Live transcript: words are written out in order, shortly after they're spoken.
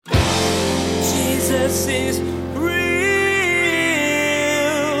Jesus is real.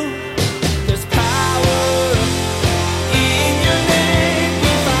 There's power in your name.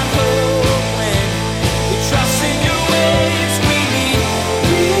 We find hope when we trust in your ways. We need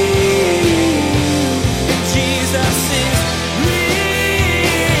real. Jesus is real.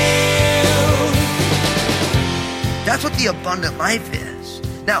 That's what the abundant life is.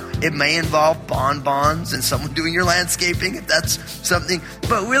 Now, it may involve bonbons and someone doing your landscaping, if that's something.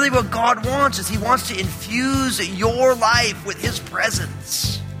 But really what God wants is he wants to infuse your life with his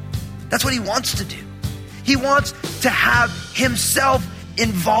presence. That's what he wants to do. He wants to have himself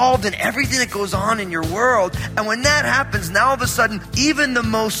involved in everything that goes on in your world. And when that happens, now all of a sudden, even the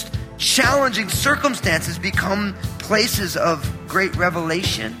most challenging circumstances become places of great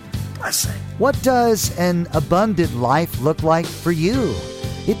revelation, blessing. What does an abundant life look like for you?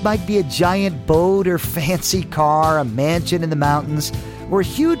 It might be a giant boat or fancy car, a mansion in the mountains, or a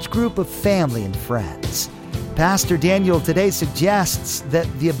huge group of family and friends. Pastor Daniel today suggests that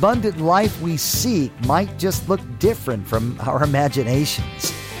the abundant life we seek might just look different from our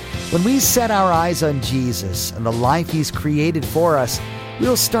imaginations. When we set our eyes on Jesus and the life he's created for us,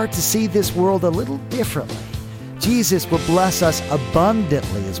 we'll start to see this world a little differently. Jesus will bless us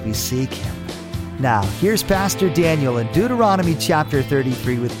abundantly as we seek him. Now, here's Pastor Daniel in Deuteronomy chapter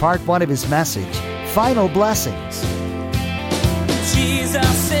 33 with part 1 of his message, Final Blessings.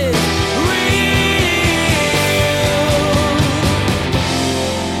 Jesus is real.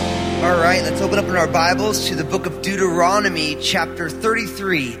 All right, let's open up in our Bibles to the book of Deuteronomy chapter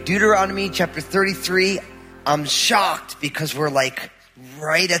 33. Deuteronomy chapter 33. I'm shocked because we're like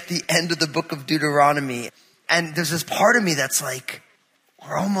right at the end of the book of Deuteronomy. And there's this part of me that's like,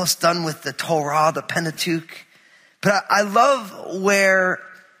 we're almost done with the Torah, the Pentateuch. But I love where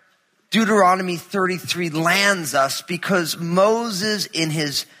Deuteronomy 33 lands us because Moses, in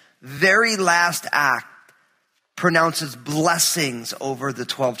his very last act, pronounces blessings over the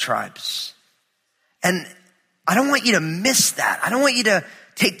 12 tribes. And I don't want you to miss that. I don't want you to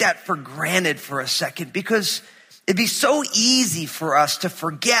take that for granted for a second, because it'd be so easy for us to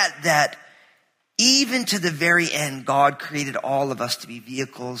forget that even to the very end, God created all of us to be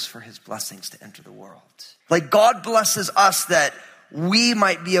vehicles for his blessings to enter the world. Like God blesses us that we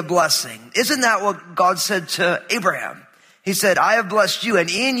might be a blessing. Isn't that what God said to Abraham? He said, I have blessed you, and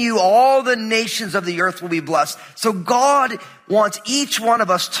in you all the nations of the earth will be blessed. So God wants each one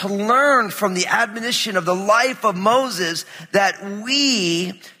of us to learn from the admonition of the life of Moses that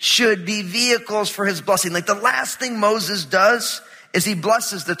we should be vehicles for his blessing. Like the last thing Moses does is he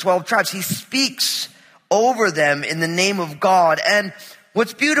blesses the 12 tribes. He speaks over them in the name of God. And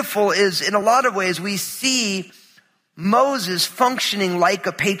what's beautiful is, in a lot of ways, we see Moses functioning like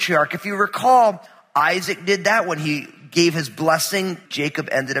a patriarch. If you recall, Isaac did that when he gave his blessing. Jacob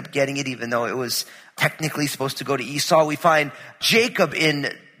ended up getting it, even though it was technically supposed to go to Esau. We find Jacob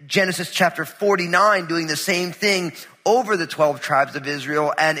in Genesis chapter 49 doing the same thing over the 12 tribes of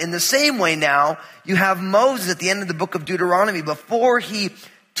Israel. And in the same way now, you have Moses at the end of the book of Deuteronomy. Before he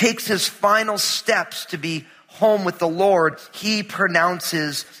takes his final steps to be home with the Lord, he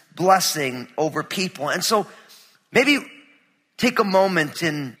pronounces blessing over people. And so maybe take a moment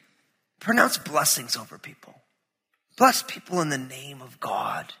and pronounce blessings over people. Bless people in the name of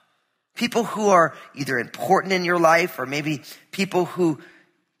God. People who are either important in your life, or maybe people who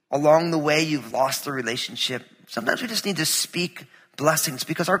along the way you've lost the relationship. Sometimes we just need to speak blessings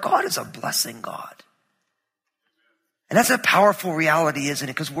because our God is a blessing God. And that's a powerful reality, isn't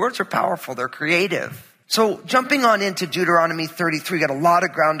it? Because words are powerful. They're creative. So jumping on into Deuteronomy 33, got a lot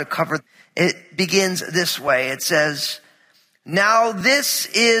of ground to cover. It begins this way. It says, now this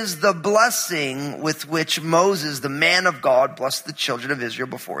is the blessing with which Moses, the man of God, blessed the children of Israel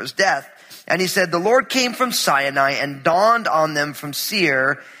before his death. And he said, the Lord came from Sinai and dawned on them from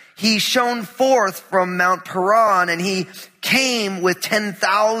Seir. He shone forth from Mount Paran, and he came with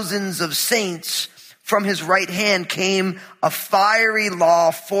 10,000s of saints. From his right hand came a fiery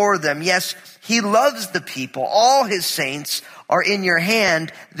law for them. Yes, he loves the people. All his saints are in your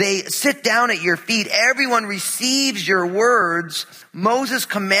hand. They sit down at your feet. Everyone receives your words. Moses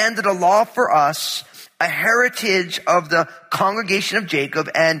commanded a law for us, a heritage of the congregation of Jacob,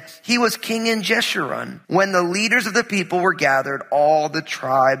 and he was king in Jeshurun. When the leaders of the people were gathered, all the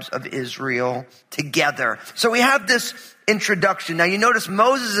tribes of Israel together. So we have this introduction. Now you notice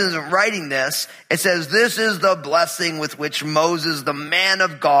Moses isn't writing this. It says, this is the blessing with which Moses, the man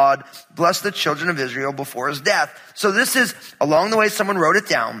of God, blessed the children of Israel before his death. So this is, along the way, someone wrote it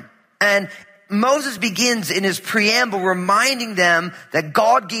down. And Moses begins in his preamble reminding them that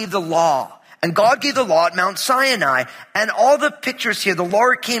God gave the law. And God gave the law at Mount Sinai. And all the pictures here, the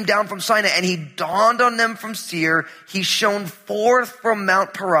Lord came down from Sinai and he dawned on them from Seir. He shone forth from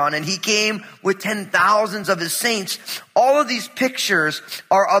Mount Paran and he came with 10,000s of his saints. All of these pictures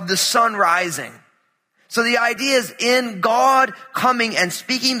are of the sun rising. So the idea is in God coming and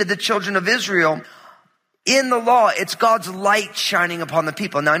speaking to the children of Israel, in the law, it's God's light shining upon the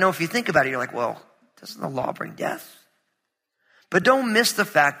people. Now I know if you think about it, you're like, well, doesn't the law bring death? But don't miss the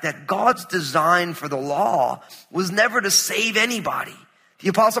fact that God's design for the law was never to save anybody. The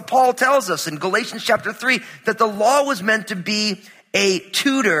Apostle Paul tells us in Galatians chapter 3 that the law was meant to be a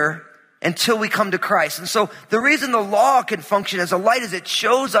tutor until we come to Christ. And so the reason the law can function as a light is it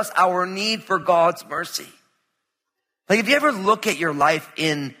shows us our need for God's mercy. Like if you ever look at your life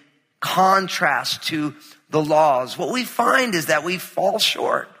in contrast to the laws, what we find is that we fall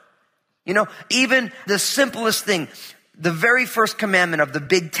short. You know, even the simplest thing, the very first commandment of the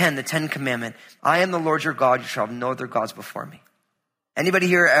Big Ten, the 10 Commandment, I am the Lord your God, you shall have no other gods before me. Anybody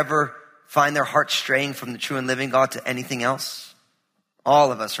here ever find their heart straying from the true and living God to anything else?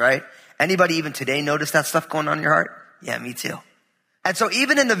 All of us, right? Anybody even today notice that stuff going on in your heart? Yeah, me too. And so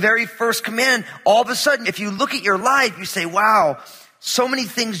even in the very first command, all of a sudden, if you look at your life, you say, wow, so many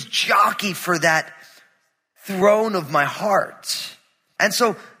things jockey for that throne of my heart. And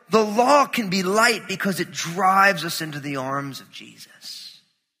so the law can be light because it drives us into the arms of Jesus.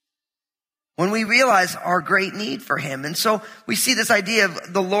 When we realize our great need for him. And so we see this idea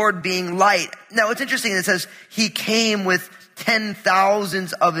of the Lord being light. Now it's interesting. It says he came with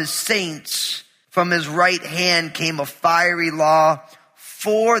 10,000s of his saints. From his right hand came a fiery law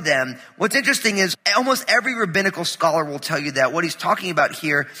for them. What's interesting is almost every rabbinical scholar will tell you that what he's talking about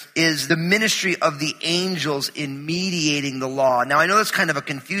here is the ministry of the angels in mediating the law. Now I know that's kind of a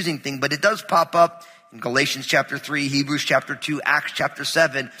confusing thing, but it does pop up in Galatians chapter 3, Hebrews chapter 2, Acts chapter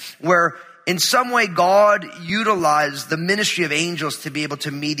 7, where in some way God utilized the ministry of angels to be able to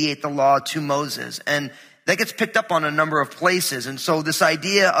mediate the law to Moses. And that gets picked up on a number of places. And so this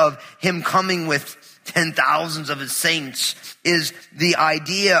idea of him coming with 10,000s of his saints is the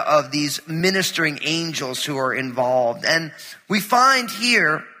idea of these ministering angels who are involved. And we find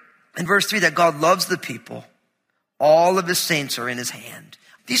here in verse 3 that God loves the people. All of his saints are in his hand.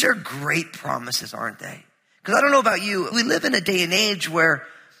 These are great promises, aren't they? Because I don't know about you, we live in a day and age where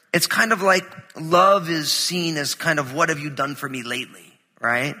it's kind of like love is seen as kind of what have you done for me lately,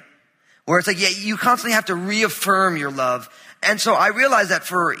 right? Where it's like, yeah, you constantly have to reaffirm your love. And so I realize that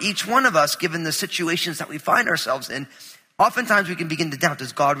for each one of us, given the situations that we find ourselves in, oftentimes we can begin to doubt,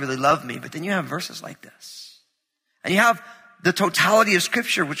 does God really love me? But then you have verses like this. And you have the totality of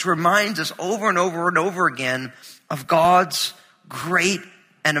Scripture, which reminds us over and over and over again of God's great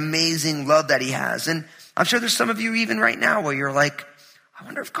and amazing love that he has. And I'm sure there's some of you even right now where you're like, I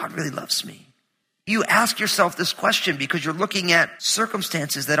wonder if God really loves me. You ask yourself this question because you're looking at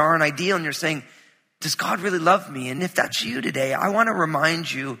circumstances that aren't ideal and you're saying, does God really love me? And if that's you today, I want to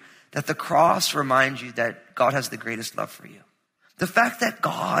remind you that the cross reminds you that God has the greatest love for you. The fact that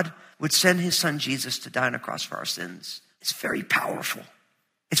God would send his son Jesus to die on a cross for our sins is very powerful.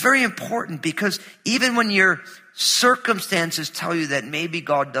 It's very important because even when your circumstances tell you that maybe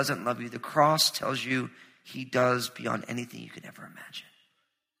God doesn't love you, the cross tells you he does beyond anything you could ever imagine.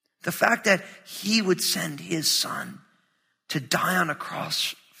 The fact that he would send his son to die on a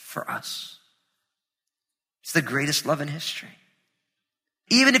cross for us. It's the greatest love in history.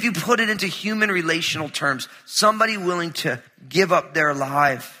 Even if you put it into human relational terms, somebody willing to give up their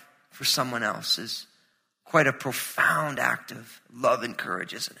life for someone else is quite a profound act of love and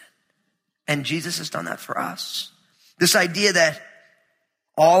courage, isn't it? And Jesus has done that for us. This idea that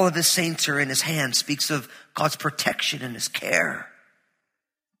all of his saints are in his hand speaks of God's protection and his care.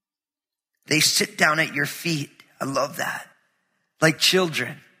 They sit down at your feet. I love that. Like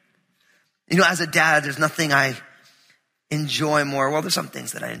children. You know, as a dad, there's nothing I enjoy more. Well, there's some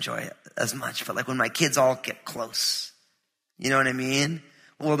things that I enjoy as much, but like when my kids all get close. You know what I mean?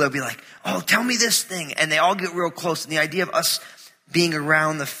 Well, they'll be like, oh, tell me this thing. And they all get real close. And the idea of us being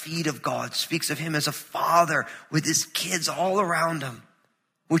around the feet of God speaks of him as a father with his kids all around him,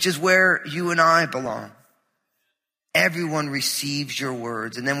 which is where you and I belong. Everyone receives your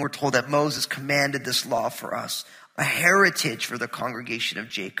words. And then we're told that Moses commanded this law for us, a heritage for the congregation of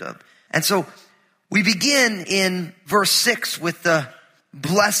Jacob. And so we begin in verse 6 with the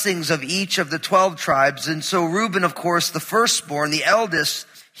blessings of each of the 12 tribes. And so Reuben, of course, the firstborn, the eldest,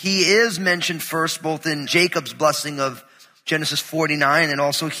 he is mentioned first, both in Jacob's blessing of Genesis 49 and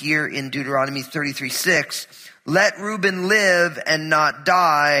also here in Deuteronomy 33:6. Let Reuben live and not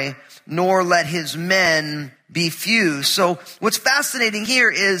die, nor let his men be few. So what's fascinating here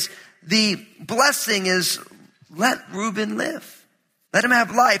is the blessing is let Reuben live. Let him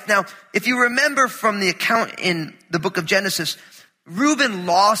have life. Now, if you remember from the account in the book of Genesis, Reuben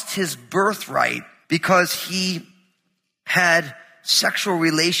lost his birthright because he had sexual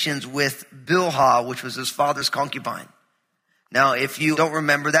relations with Bilhah, which was his father's concubine. Now, if you don't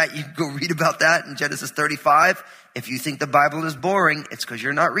remember that, you can go read about that in Genesis 35. If you think the Bible is boring, it's because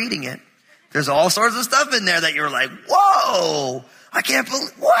you're not reading it. There's all sorts of stuff in there that you're like, whoa, I can't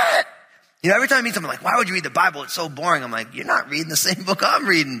believe, what? You know, every time I meet someone like, why would you read the Bible? It's so boring. I'm like, you're not reading the same book I'm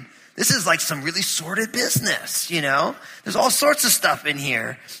reading. This is like some really sordid business, you know? There's all sorts of stuff in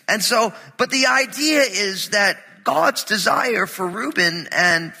here. And so, but the idea is that God's desire for Reuben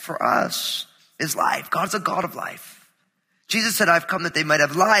and for us is life. God's a God of life. Jesus said, I've come that they might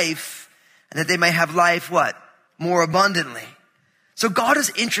have life and that they might have life, what? More abundantly. So God is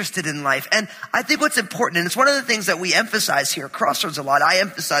interested in life. And I think what's important, and it's one of the things that we emphasize here at Crossroads a lot, I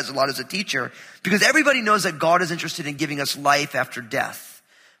emphasize a lot as a teacher, because everybody knows that God is interested in giving us life after death.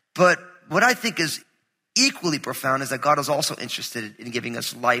 But what I think is equally profound is that God is also interested in giving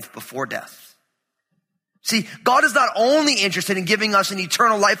us life before death. See, God is not only interested in giving us an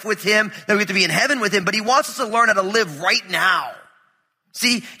eternal life with him, that we get to be in heaven with him, but he wants us to learn how to live right now.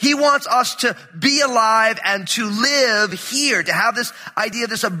 See, he wants us to be alive and to live here, to have this idea of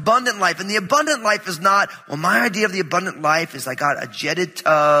this abundant life. And the abundant life is not, well, my idea of the abundant life is I got a jetted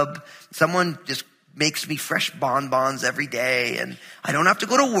tub. Someone just makes me fresh bonbons every day and I don't have to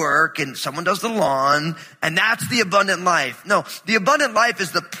go to work and someone does the lawn and that's the abundant life. No, the abundant life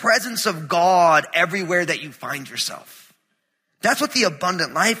is the presence of God everywhere that you find yourself. That's what the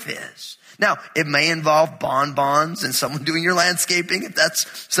abundant life is. Now, it may involve bonbons and someone doing your landscaping if that's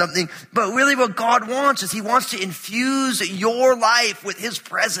something. But really what God wants is he wants to infuse your life with his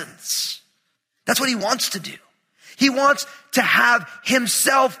presence. That's what he wants to do. He wants to have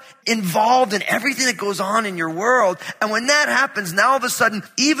himself involved in everything that goes on in your world. And when that happens, now all of a sudden,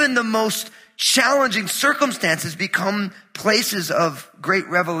 even the most challenging circumstances become places of great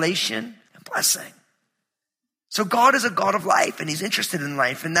revelation and blessing. So God is a God of life and he's interested in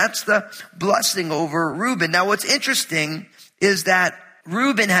life. And that's the blessing over Reuben. Now what's interesting is that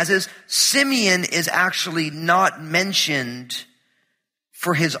Reuben has his, Simeon is actually not mentioned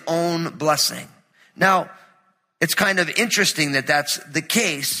for his own blessing. Now, it's kind of interesting that that's the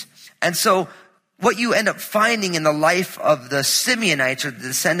case. And so what you end up finding in the life of the Simeonites or the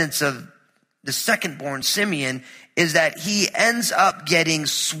descendants of the second-born Simeon is that he ends up getting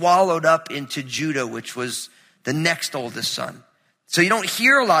swallowed up into Judah, which was the next oldest son. So you don't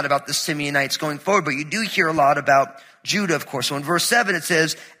hear a lot about the Simeonites going forward, but you do hear a lot about Judah, of course. So in verse 7 it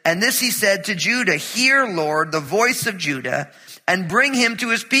says, and this he said to Judah, hear, Lord, the voice of Judah, and bring him to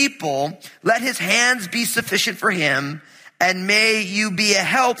his people. Let his hands be sufficient for him, and may you be a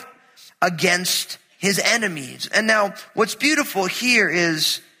help against his enemies. And now what's beautiful here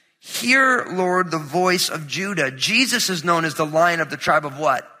is, hear, Lord, the voice of Judah. Jesus is known as the Lion of the tribe of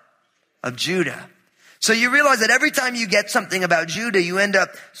what? Of Judah. So you realize that every time you get something about Judah, you end up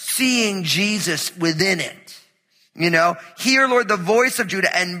seeing Jesus within it. You know, hear, Lord, the voice of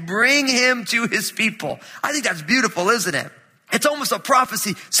Judah and bring him to his people. I think that's beautiful, isn't it? It's almost a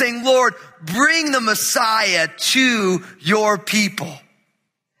prophecy saying, Lord, bring the Messiah to your people.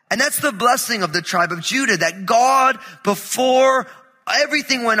 And that's the blessing of the tribe of Judah, that God, before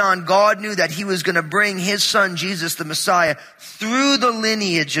everything went on, God knew that he was going to bring his son, Jesus, the Messiah, through the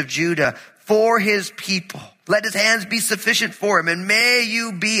lineage of Judah for his people. Let his hands be sufficient for him, and may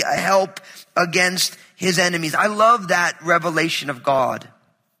you be a help against his enemies. I love that revelation of God,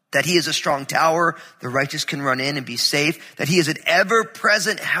 that he is a strong tower, the righteous can run in and be safe, that he is an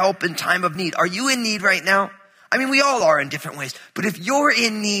ever-present help in time of need. Are you in need right now? I mean, we all are in different ways, but if you're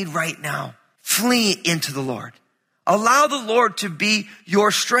in need right now, flee into the Lord. Allow the Lord to be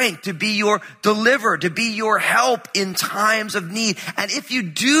your strength, to be your deliverer, to be your help in times of need. And if you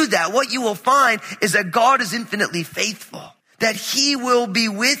do that, what you will find is that God is infinitely faithful, that he will be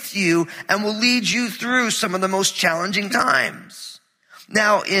with you and will lead you through some of the most challenging times.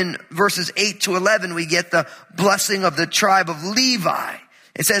 Now in verses 8 to 11, we get the blessing of the tribe of Levi.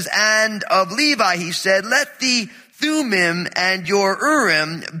 It says, and of Levi, he said, let the Thummim and your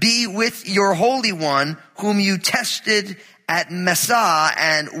Urim be with your Holy One, whom you tested at Massah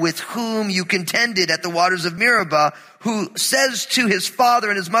and with whom you contended at the waters of Meribah, who says to his father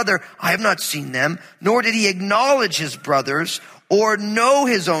and his mother, I have not seen them, nor did he acknowledge his brothers or know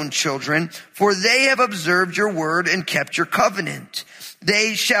his own children, for they have observed your word and kept your covenant.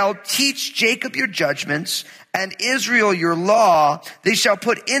 They shall teach Jacob your judgments and Israel your law. They shall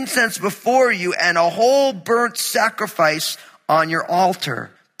put incense before you and a whole burnt sacrifice on your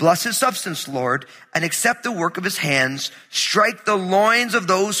altar. Bless his substance, Lord, and accept the work of his hands. Strike the loins of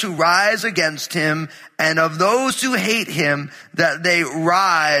those who rise against him and of those who hate him, that they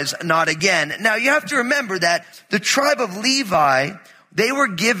rise not again. Now you have to remember that the tribe of Levi, they were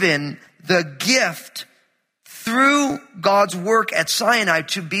given the gift through God's work at Sinai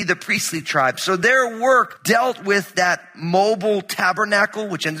to be the priestly tribe. So their work dealt with that mobile tabernacle,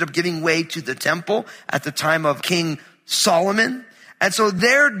 which ended up giving way to the temple at the time of King Solomon. And so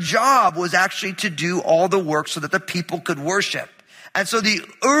their job was actually to do all the work so that the people could worship. And so the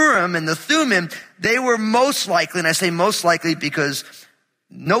Urim and the Thummim, they were most likely, and I say most likely because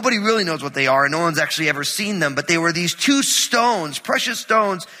nobody really knows what they are and no one's actually ever seen them, but they were these two stones, precious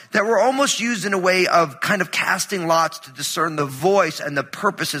stones, that were almost used in a way of kind of casting lots to discern the voice and the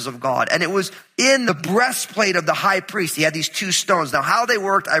purposes of God. And it was in the breastplate of the high priest. He had these two stones. Now how they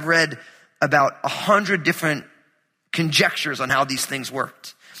worked, I've read about 100 different conjectures on how these things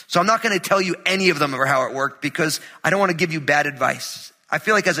worked. So I'm not going to tell you any of them or how it worked because I don't want to give you bad advice. I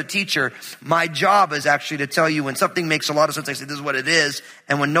feel like as a teacher, my job is actually to tell you when something makes a lot of sense, I say, this is what it is.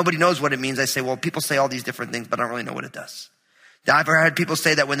 And when nobody knows what it means, I say, well, people say all these different things, but I don't really know what it does. Now, I've had people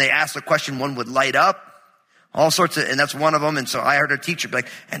say that when they ask a question, one would light up, all sorts of, and that's one of them. And so I heard a teacher be like,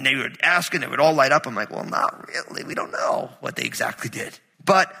 and they would ask and it would all light up. I'm like, well, not really. We don't know what they exactly did.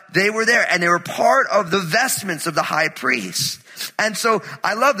 But they were there and they were part of the vestments of the high priest. And so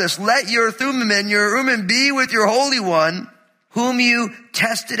I love this. Let your Thummim and your Urim be with your Holy One, whom you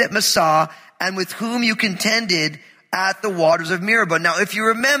tested at Massah and with whom you contended at the waters of Meribah. Now, if you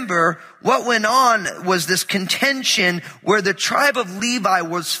remember, what went on was this contention where the tribe of Levi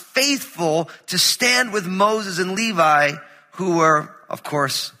was faithful to stand with Moses and Levi, who were, of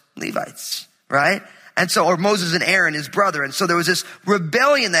course, Levites, right? And so, or Moses and Aaron, his brother. And so there was this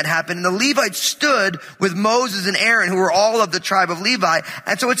rebellion that happened. And the Levites stood with Moses and Aaron, who were all of the tribe of Levi.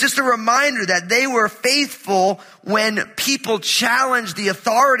 And so it's just a reminder that they were faithful when people challenged the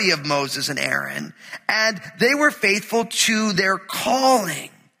authority of Moses and Aaron. And they were faithful to their calling.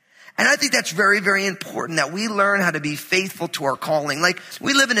 And I think that's very, very important that we learn how to be faithful to our calling. Like,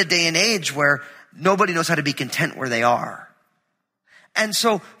 we live in a day and age where nobody knows how to be content where they are. And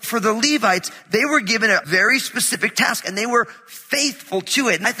so for the Levites, they were given a very specific task and they were faithful to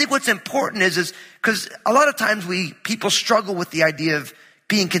it. And I think what's important is because a lot of times people struggle with the idea of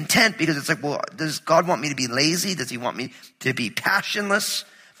being content because it's like, well, does God want me to be lazy? Does he want me to be passionless?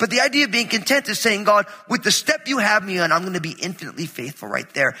 But the idea of being content is saying, God, with the step you have me on, I'm going to be infinitely faithful right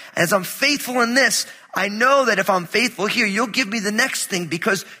there. And as I'm faithful in this, I know that if I'm faithful here, you'll give me the next thing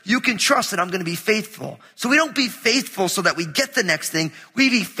because you can trust that I'm going to be faithful. So we don't be faithful so that we get the next thing.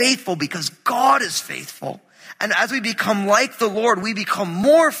 We be faithful because God is faithful. And as we become like the Lord, we become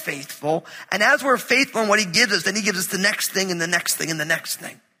more faithful. And as we're faithful in what he gives us, then he gives us the next thing and the next thing and the next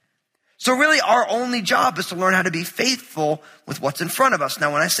thing. So really our only job is to learn how to be faithful with what's in front of us.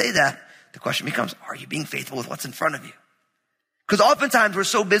 Now, when I say that, the question becomes, are you being faithful with what's in front of you? Because oftentimes we're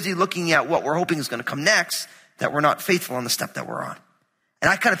so busy looking at what we're hoping is going to come next that we're not faithful on the step that we're on. And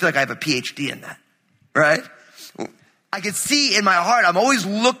I kind of feel like I have a PhD in that, right? I can see in my heart, I'm always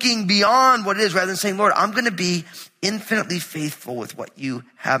looking beyond what it is rather than saying, Lord, I'm going to be infinitely faithful with what you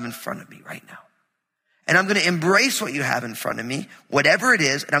have in front of me right now. And I'm going to embrace what you have in front of me, whatever it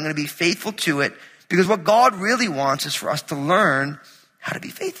is, and I'm going to be faithful to it because what God really wants is for us to learn how to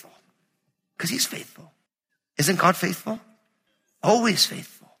be faithful because he's faithful. Isn't God faithful? Always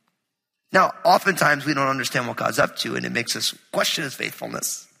faithful. Now, oftentimes we don't understand what God's up to and it makes us question his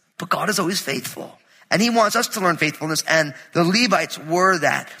faithfulness, but God is always faithful and he wants us to learn faithfulness and the Levites were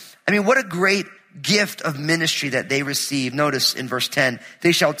that. I mean, what a great gift of ministry that they received. Notice in verse 10,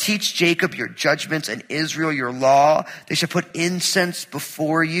 they shall teach Jacob your judgments and Israel your law. They shall put incense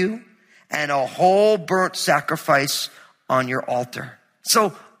before you and a whole burnt sacrifice on your altar.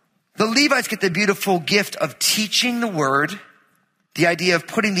 So the Levites get the beautiful gift of teaching the word, the idea of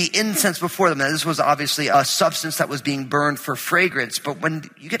putting the incense before them. Now, this was obviously a substance that was being burned for fragrance. But when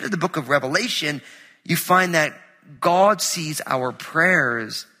you get to the book of Revelation, you find that God sees our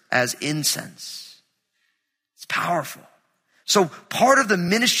prayers as incense. It's powerful. So part of the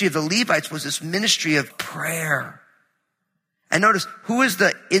ministry of the Levites was this ministry of prayer. And notice, who is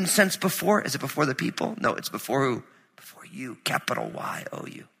the incense before? Is it before the people? No, it's before who? Before you, capital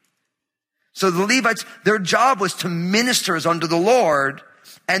Y-O-U. So the Levites, their job was to minister as unto the Lord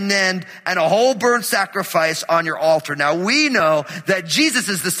and a whole burnt sacrifice on your altar. Now we know that Jesus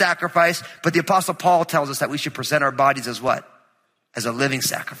is the sacrifice, but the Apostle Paul tells us that we should present our bodies as what? As a living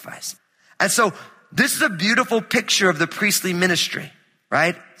sacrifice. And so this is a beautiful picture of the priestly ministry,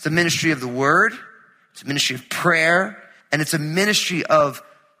 right? It's a ministry of the word. It's a ministry of prayer. And it's a ministry of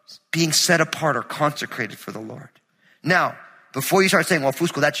being set apart or consecrated for the Lord. Now, before you start saying, well,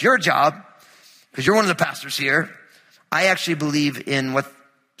 Fusco, that's your job, because you're one of the pastors here, I actually believe in what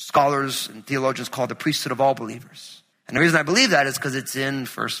scholars and theologians call the priesthood of all believers. And the reason I believe that is because it's in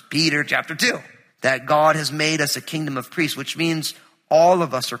 1 Peter chapter 2, that God has made us a kingdom of priests, which means all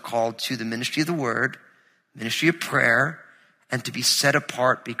of us are called to the ministry of the word, ministry of prayer, and to be set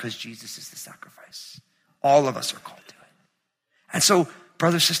apart because Jesus is the sacrifice. All of us are called to it. And so,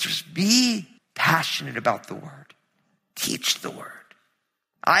 brothers, sisters, be passionate about the word. Teach the word.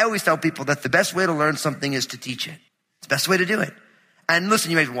 I always tell people that the best way to learn something is to teach it. It's the best way to do it. And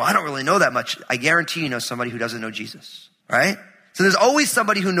listen, you may say, well, I don't really know that much. I guarantee you know somebody who doesn't know Jesus, right? So there's always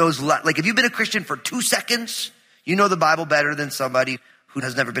somebody who knows, like if you've been a Christian for 2 seconds, you know the Bible better than somebody who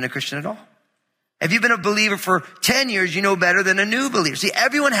has never been a Christian at all. If you've been a believer for 10 years, you know better than a new believer. See,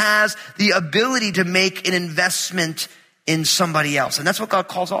 everyone has the ability to make an investment in somebody else. And that's what God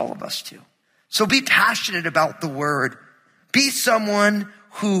calls all of us to. So be passionate about the word. Be someone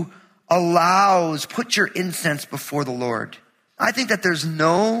who put your incense before the Lord. I think that there's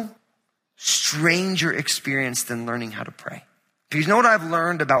no stranger experience than learning how to pray. Because you know what I've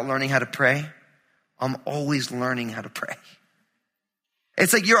learned about learning how to pray? I'm always learning how to pray.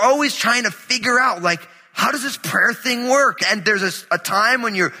 It's like you're always trying to figure out, like, how does this prayer thing work? And there's a time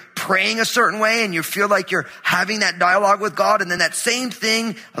when you're praying a certain way and you feel like you're having that dialogue with God. And then that same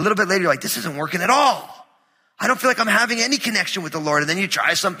thing, a little bit later, you're like, this isn't working at all. I don't feel like I'm having any connection with the Lord. And then you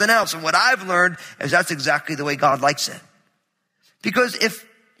try something else. And what I've learned is that's exactly the way God likes it. Because if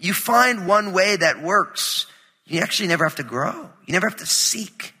you find one way that works, you actually never have to grow. You never have to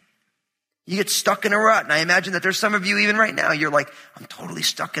seek. You get stuck in a rut. And I imagine that there's some of you even right now, you're like, I'm totally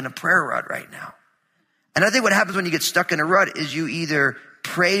stuck in a prayer rut right now. And I think what happens when you get stuck in a rut is you either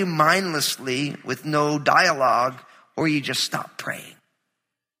pray mindlessly with no dialogue or you just stop praying.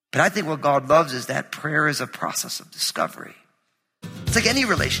 But I think what God loves is that prayer is a process of discovery. It's like any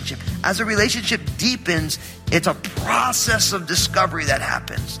relationship. As a relationship deepens, it's a process of discovery that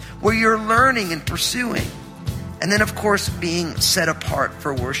happens where you're learning and pursuing. And then, of course, being set apart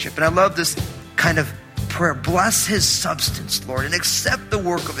for worship. And I love this kind of prayer. Bless his substance, Lord, and accept the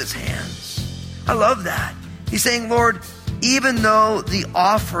work of his hands. I love that. He's saying, Lord, even though the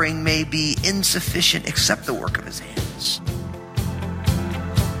offering may be insufficient, accept the work of his hands.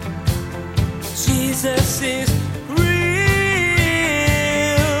 Jesus is real.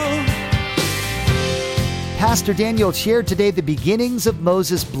 Pastor Daniel shared today the beginnings of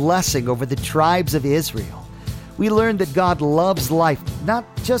Moses' blessing over the tribes of Israel. We learned that God loves life, not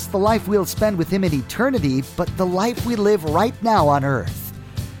just the life we'll spend with him in eternity, but the life we live right now on earth.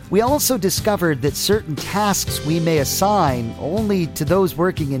 We also discovered that certain tasks we may assign only to those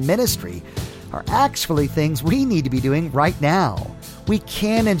working in ministry are actually things we need to be doing right now. We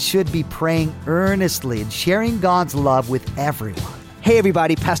can and should be praying earnestly and sharing God's love with everyone. Hey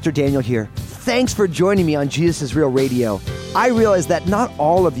everybody, Pastor Daniel here. Thanks for joining me on Jesus is Real Radio. I realize that not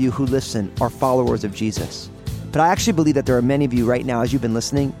all of you who listen are followers of Jesus. But I actually believe that there are many of you right now, as you've been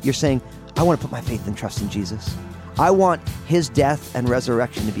listening, you're saying, I want to put my faith and trust in Jesus. I want his death and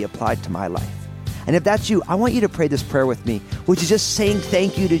resurrection to be applied to my life. And if that's you, I want you to pray this prayer with me, which is just saying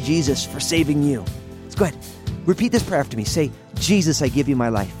thank you to Jesus for saving you. Let's go ahead. Repeat this prayer after me. Say, Jesus, I give you my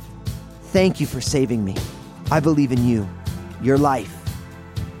life. Thank you for saving me. I believe in you, your life,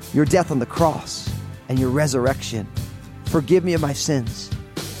 your death on the cross, and your resurrection. Forgive me of my sins.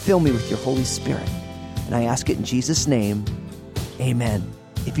 Fill me with your Holy Spirit. And I ask it in Jesus' name, amen.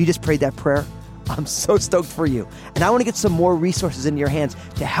 If you just prayed that prayer, I'm so stoked for you. And I want to get some more resources into your hands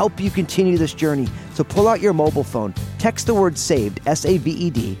to help you continue this journey. So pull out your mobile phone, text the word SAVED,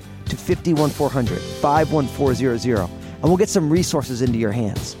 S-A-V-E-D, to 51400, 51400, and we'll get some resources into your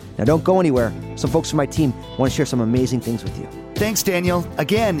hands. Now don't go anywhere. Some folks from my team want to share some amazing things with you. Thanks, Daniel.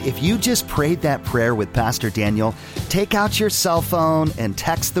 Again, if you just prayed that prayer with Pastor Daniel, take out your cell phone and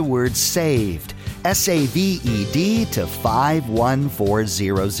text the word SAVED, S-A-V-E-D, to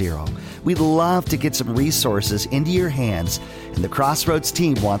 51400. We'd love to get some resources into your hands, and the Crossroads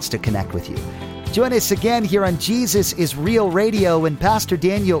team wants to connect with you. Join us again here on Jesus is Real Radio when Pastor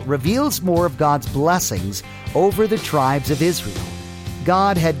Daniel reveals more of God's blessings over the tribes of Israel.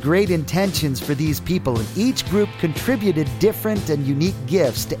 God had great intentions for these people, and each group contributed different and unique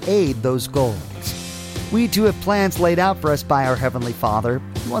gifts to aid those goals. We too have plans laid out for us by our Heavenly Father.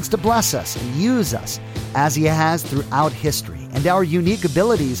 He wants to bless us and use us as He has throughout history, and our unique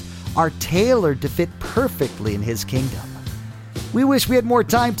abilities are tailored to fit perfectly in His kingdom. We wish we had more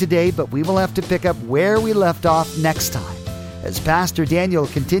time today, but we will have to pick up where we left off next time, as Pastor Daniel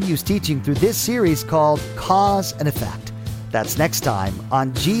continues teaching through this series called Cause and Effect. That's next time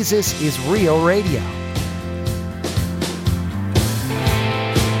on Jesus is Real Radio.